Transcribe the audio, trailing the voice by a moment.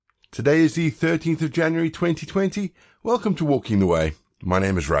Today is the 13th of January 2020. Welcome to Walking the Way. My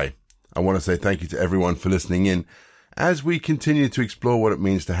name is Ray. I want to say thank you to everyone for listening in as we continue to explore what it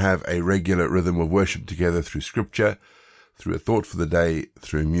means to have a regular rhythm of worship together through scripture, through a thought for the day,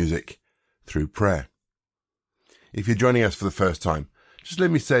 through music, through prayer. If you're joining us for the first time, just let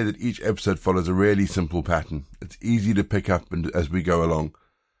me say that each episode follows a really simple pattern. It's easy to pick up as we go along.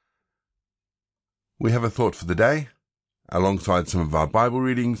 We have a thought for the day, alongside some of our Bible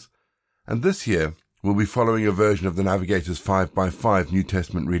readings, and this year we'll be following a version of the Navigator's 5x5 New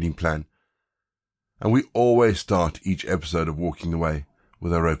Testament reading plan. And we always start each episode of Walking the Way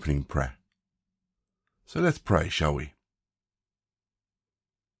with our opening prayer. So let's pray, shall we?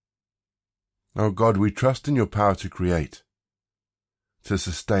 Oh God, we trust in your power to create, to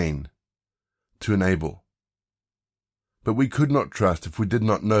sustain, to enable. But we could not trust if we did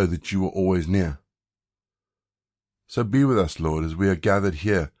not know that you were always near. So be with us, Lord, as we are gathered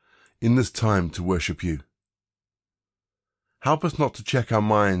here in this time to worship you. Help us not to check our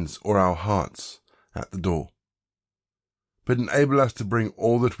minds or our hearts at the door, but enable us to bring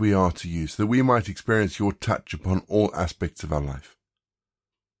all that we are to you so that we might experience your touch upon all aspects of our life.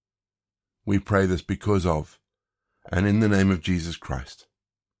 We pray this because of and in the name of Jesus Christ.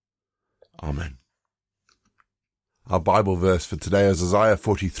 Amen. Our Bible verse for today is Isaiah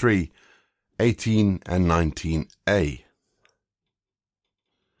 43, 18 and 19a.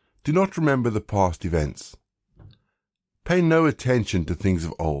 Do not remember the past events. Pay no attention to things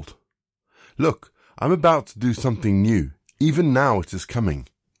of old. Look, I'm about to do something new. Even now it is coming.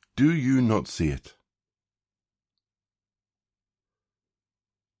 Do you not see it?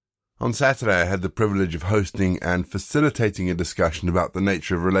 On Saturday, I had the privilege of hosting and facilitating a discussion about the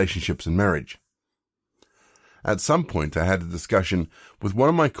nature of relationships and marriage. At some point, I had a discussion with one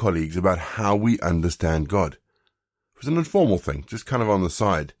of my colleagues about how we understand God. It was an informal thing, just kind of on the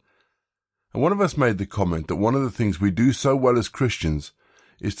side. And one of us made the comment that one of the things we do so well as Christians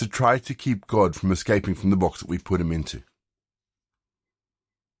is to try to keep God from escaping from the box that we put him into.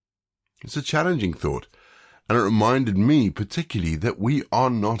 It's a challenging thought, and it reminded me particularly that we are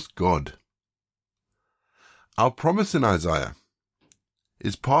not God. Our promise in Isaiah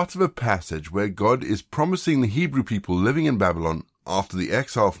is part of a passage where God is promising the Hebrew people living in Babylon after the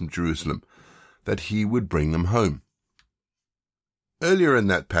exile from Jerusalem that he would bring them home. Earlier in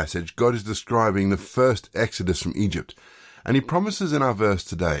that passage, God is describing the first exodus from Egypt, and he promises in our verse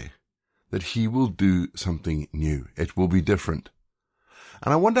today that he will do something new. It will be different.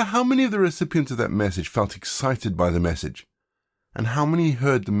 And I wonder how many of the recipients of that message felt excited by the message, and how many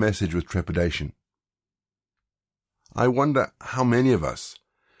heard the message with trepidation. I wonder how many of us,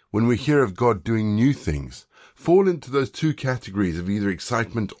 when we hear of God doing new things, fall into those two categories of either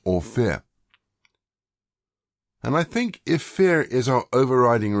excitement or fear. And I think if fear is our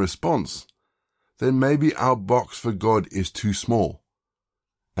overriding response, then maybe our box for God is too small,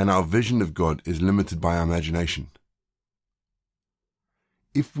 and our vision of God is limited by our imagination.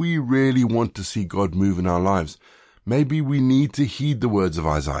 If we really want to see God move in our lives, maybe we need to heed the words of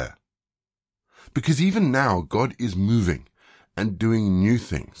Isaiah. Because even now, God is moving and doing new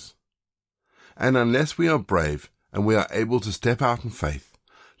things. And unless we are brave and we are able to step out in faith,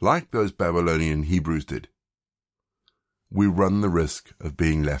 like those Babylonian Hebrews did, we run the risk of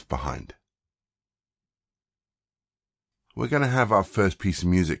being left behind. We're going to have our first piece of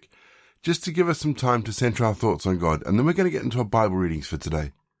music, just to give us some time to center our thoughts on God, and then we're going to get into our Bible readings for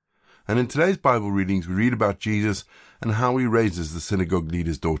today. And in today's Bible readings, we read about Jesus and how he raises the synagogue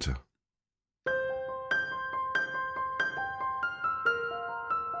leader's daughter.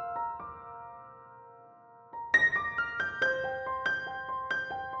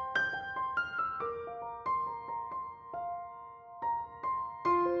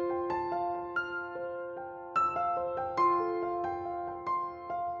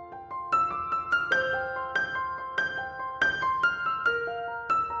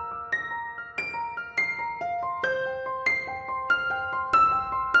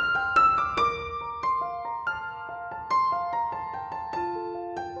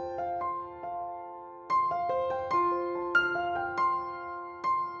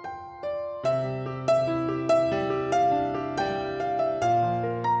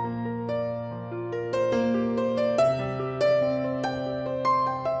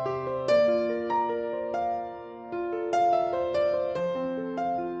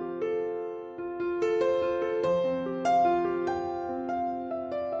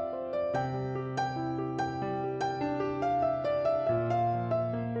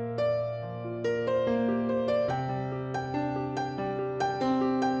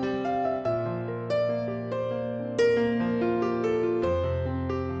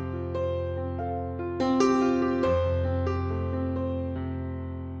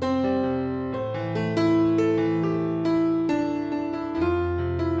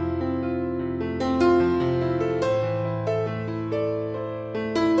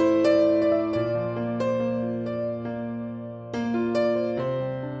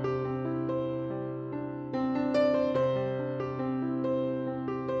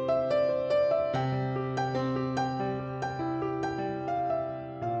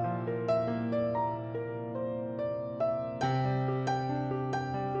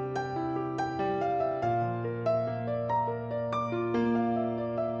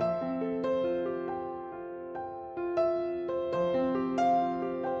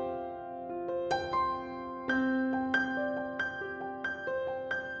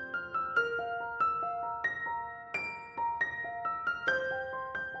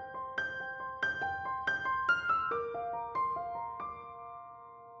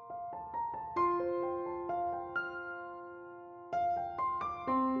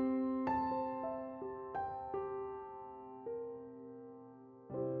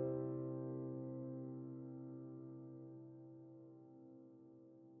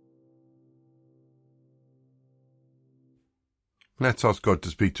 Let's ask God to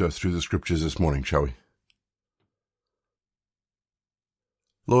speak to us through the Scriptures this morning, shall we?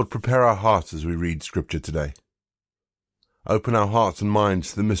 Lord, prepare our hearts as we read Scripture today. Open our hearts and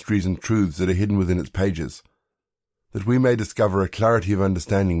minds to the mysteries and truths that are hidden within its pages, that we may discover a clarity of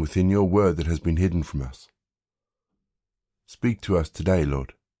understanding within your word that has been hidden from us. Speak to us today,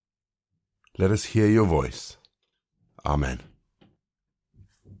 Lord. Let us hear your voice. Amen.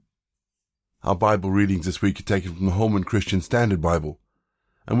 Our Bible readings this week are taken from the Holman Christian Standard Bible,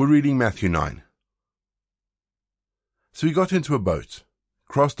 and we're reading Matthew 9. So he got into a boat,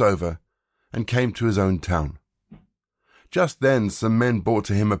 crossed over, and came to his own town. Just then some men brought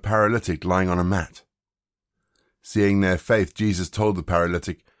to him a paralytic lying on a mat. Seeing their faith, Jesus told the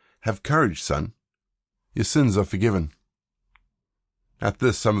paralytic, "Have courage, son. Your sins are forgiven." At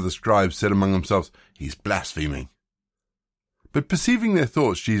this, some of the scribes said among themselves, "He's blaspheming." But perceiving their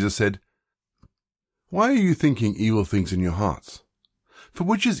thoughts, Jesus said, "Why are you thinking evil things in your hearts? For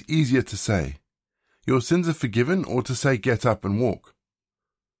which is easier to say, 'Your sins are forgiven,' or to say, 'Get up and walk'?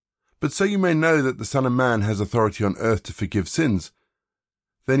 But so you may know that the Son of Man has authority on earth to forgive sins."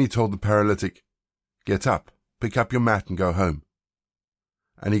 Then he told the paralytic, "Get up, pick up your mat and go home."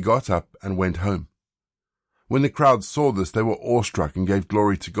 And he got up and went home. When the crowd saw this, they were awestruck and gave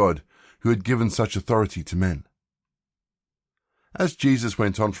glory to God, who had given such authority to men. As Jesus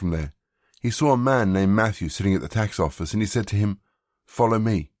went on from there, he saw a man named Matthew sitting at the tax office, and he said to him, "Follow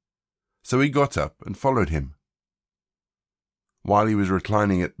me." So he got up and followed him. While he was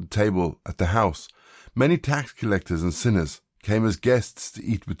reclining at the table at the house, many tax collectors and sinners came as guests to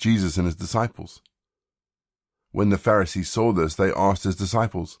eat with Jesus and his disciples. When the Pharisees saw this, they asked his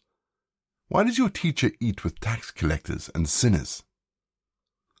disciples, "Why does your teacher eat with tax collectors and sinners?"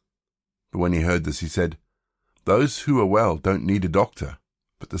 But when he heard this, he said, "Those who are well don't need a doctor,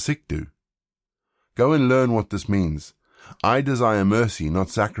 but the sick do. Go and learn what this means. I desire mercy, not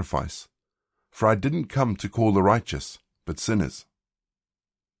sacrifice, for I didn't come to call the righteous, but sinners."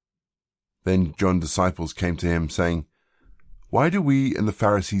 Then John's disciples came to him, saying, "Why do we and the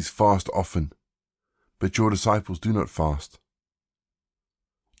Pharisees fast often, but your disciples do not fast?"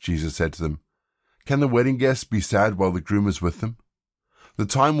 Jesus said to them, "Can the wedding guests be sad while the groom is with them? The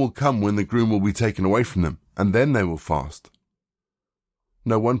time will come when the groom will be taken away from them, and then they will fast.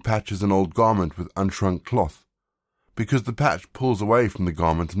 No one patches an old garment with unshrunk cloth, because the patch pulls away from the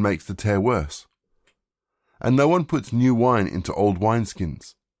garment and makes the tear worse. And no one puts new wine into old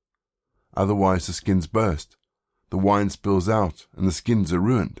wineskins. Otherwise the skins burst, the wine spills out, and the skins are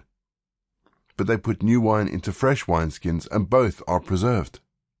ruined. But they put new wine into fresh wineskins, and both are preserved."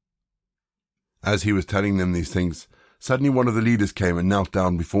 As he was telling them these things, suddenly one of the leaders came and knelt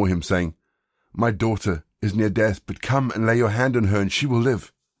down before him, saying, "My daughter is near death, but come and lay your hand on her, and she will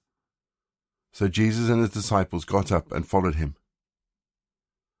live." So Jesus and his disciples got up and followed him.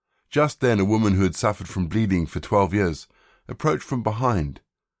 Just then a woman who had suffered from bleeding for 12 years approached from behind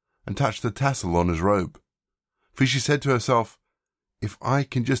and touched the tassel on his robe. For she said to herself, "If I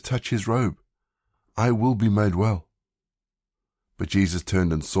can just touch his robe, I will be made well." But Jesus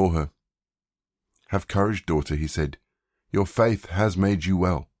turned and saw her. "Have courage, daughter," he said. "Your faith has made you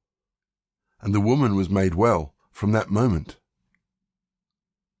well." And the woman was made well from that moment.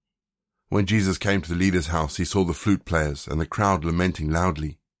 When Jesus came to the leader's house, he saw the flute players and the crowd lamenting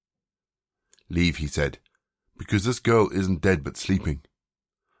loudly. "Leave," he said, "because this girl isn't dead but sleeping."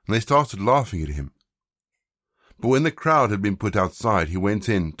 And they started laughing at him. But when the crowd had been put outside, he went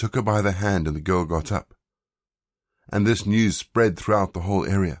in, took her by the hand, and the girl got up. And this news spread throughout the whole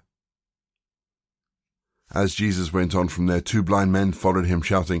area. As Jesus went on from there, 2 blind men followed him,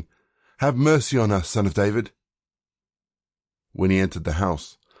 shouting, "Have mercy on us, Son of David." When he entered the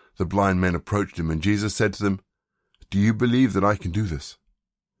house, the blind men approached him, and Jesus said to them, "Do you believe that I can do this?"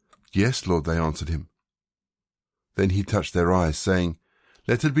 "Yes, Lord," they answered him. Then he touched their eyes, saying,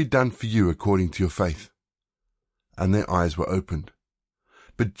 "Let it be done for you according to your faith." And their eyes were opened.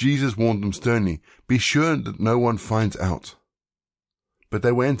 But Jesus warned them sternly, "Be sure that no one finds out." But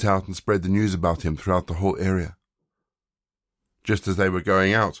they went out and spread the news about him throughout the whole area. Just as they were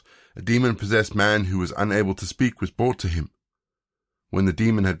going out, a demon-possessed man who was unable to speak was brought to him. When the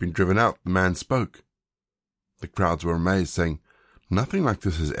demon had been driven out, the man spoke. The crowds were amazed, saying, "Nothing like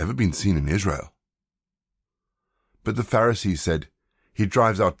this has ever been seen in Israel." But the Pharisees said, "He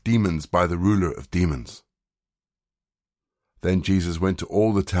drives out demons by the ruler of demons." Then Jesus went to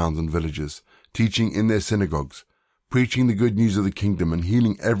all the towns and villages, teaching in their synagogues, preaching the good news of the kingdom and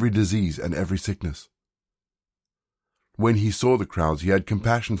healing every disease and every sickness. When he saw the crowds, he had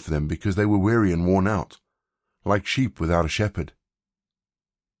compassion for them because they were weary and worn out, like sheep without a shepherd.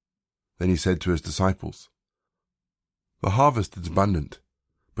 Then he said to his disciples, The harvest is abundant,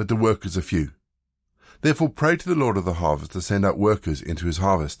 but the workers are few. Therefore pray to the Lord of the harvest to send out workers into his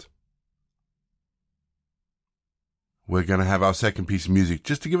harvest. We're going to have our second piece of music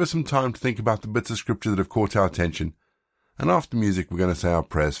just to give us some time to think about the bits of scripture that have caught our attention. And after music, we're going to say our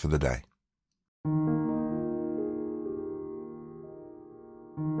prayers for the day.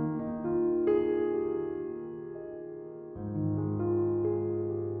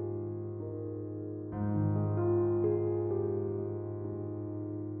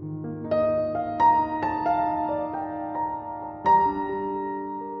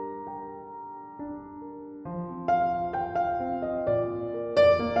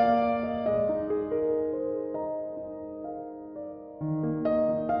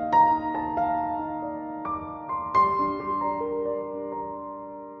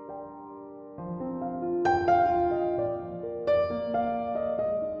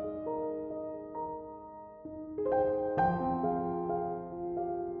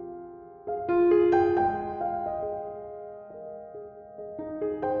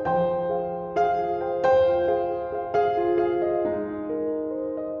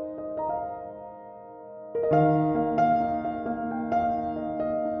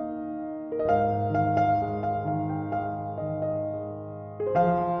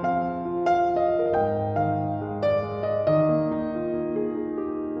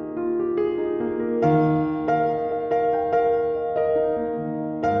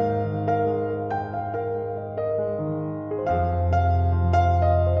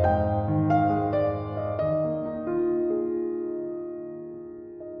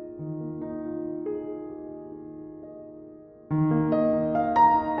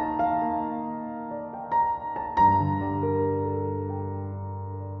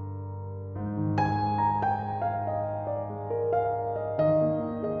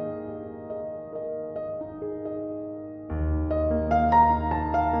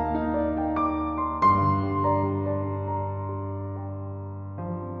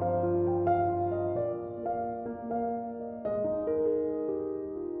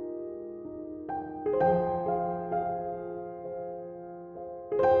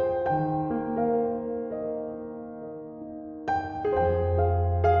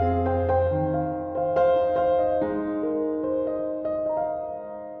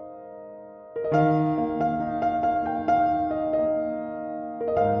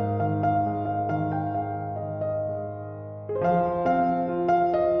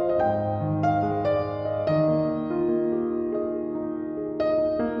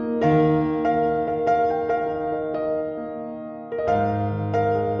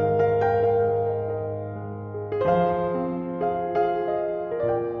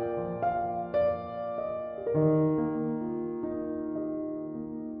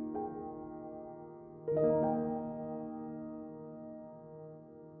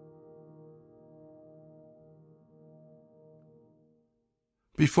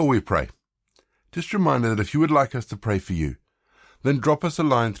 Before we pray, just a reminder that if you would like us to pray for you, then drop us a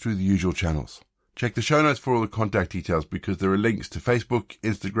line through the usual channels. Check the show notes for all the contact details because there are links to Facebook,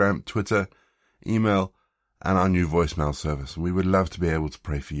 Instagram, Twitter, email, and our new voicemail service. And we would love to be able to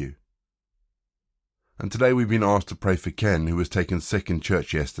pray for you. And today we've been asked to pray for Ken, who was taken sick in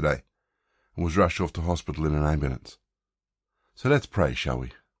church yesterday and was rushed off to hospital in an ambulance. So let's pray, shall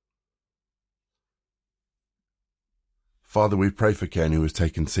we? Father, we pray for Ken, who was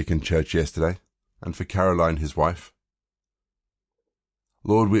taken sick in church yesterday, and for Caroline, his wife.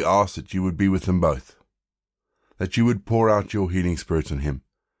 Lord, we ask that you would be with them both, that you would pour out your healing spirit on him,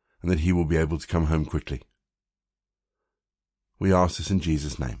 and that he will be able to come home quickly. We ask this in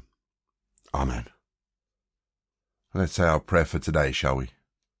Jesus' name. Amen. Let's say our prayer for today, shall we?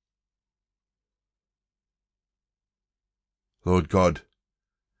 Lord God,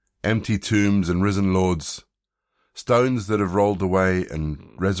 empty tombs and risen lords, stones that have rolled away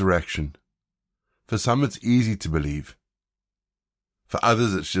and resurrection. For some it's easy to believe. For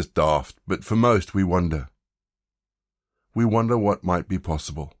others it's just daft, but for most we wonder. We wonder what might be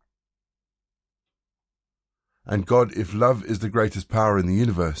possible. And God, if love is the greatest power in the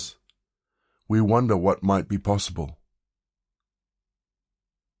universe, we wonder what might be possible.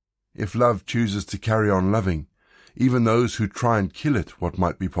 If love chooses to carry on loving, even those who try and kill it, what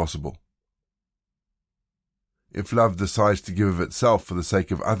might be possible? If love decides to give of itself for the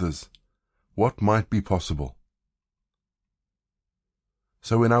sake of others, what might be possible?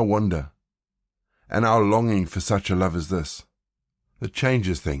 So in our wonder, and our longing for such a love as this, that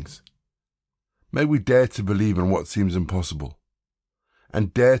changes things, may we dare to believe in what seems impossible,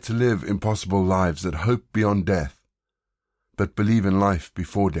 and dare to live impossible lives that hope beyond death, but believe in life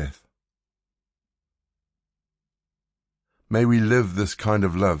before death. May we live this kind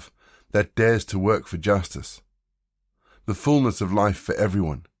of love that dares to work for justice, the fullness of life for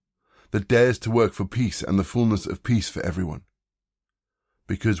everyone, that dares to work for peace and the fullness of peace for everyone.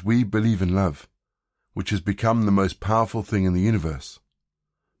 Because we believe in love, which has become the most powerful thing in the universe,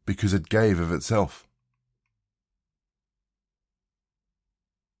 because it gave of itself.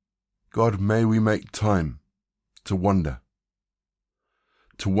 God, may we make time to wonder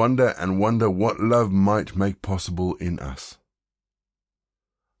and wonder what love might make possible in us.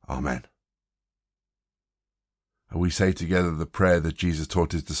 Amen. And we say together the prayer that Jesus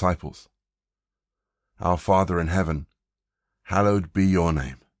taught his disciples. Our Father in heaven, hallowed be your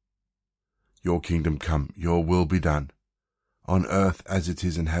name. Your kingdom come, your will be done, on earth as it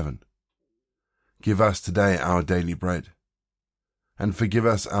is in heaven. Give us today our daily bread, and forgive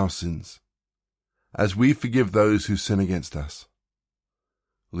us our sins, as we forgive those who sin against us.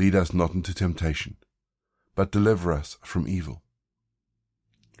 Lead us not into temptation, but deliver us from evil.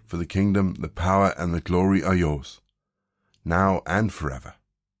 For the kingdom, the power, and the glory are yours, now and forever.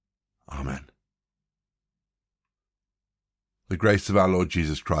 Amen. The grace of our Lord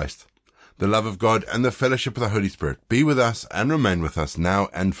Jesus Christ, the love of God, and the fellowship of the Holy Spirit be with us and remain with us now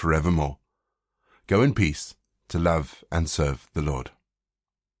and forevermore. Go in peace to love and serve the Lord.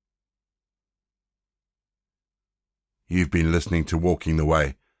 You've been listening to Walking the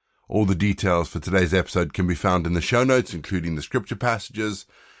Way. All the details for today's episode can be found in the show notes, including the scripture passages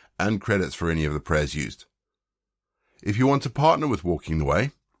and credits for any of the prayers used. If you want to partner with Walking the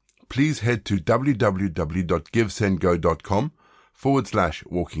Way, please head to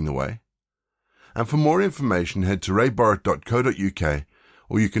www.givesendgo.com/Walking the Way. And for more information, head to rayborrett.co.uk,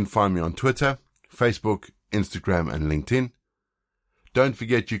 or you can find me on Twitter, Facebook, Instagram, and LinkedIn. Don't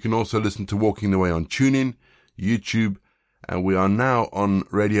forget you can also listen to Walking the Way on TuneIn, YouTube, and we are now on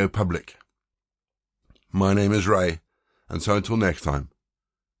Radio Public. My name is Ray, and so until next time,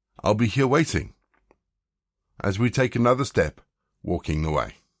 I'll be here waiting as we take another step walking the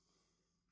way.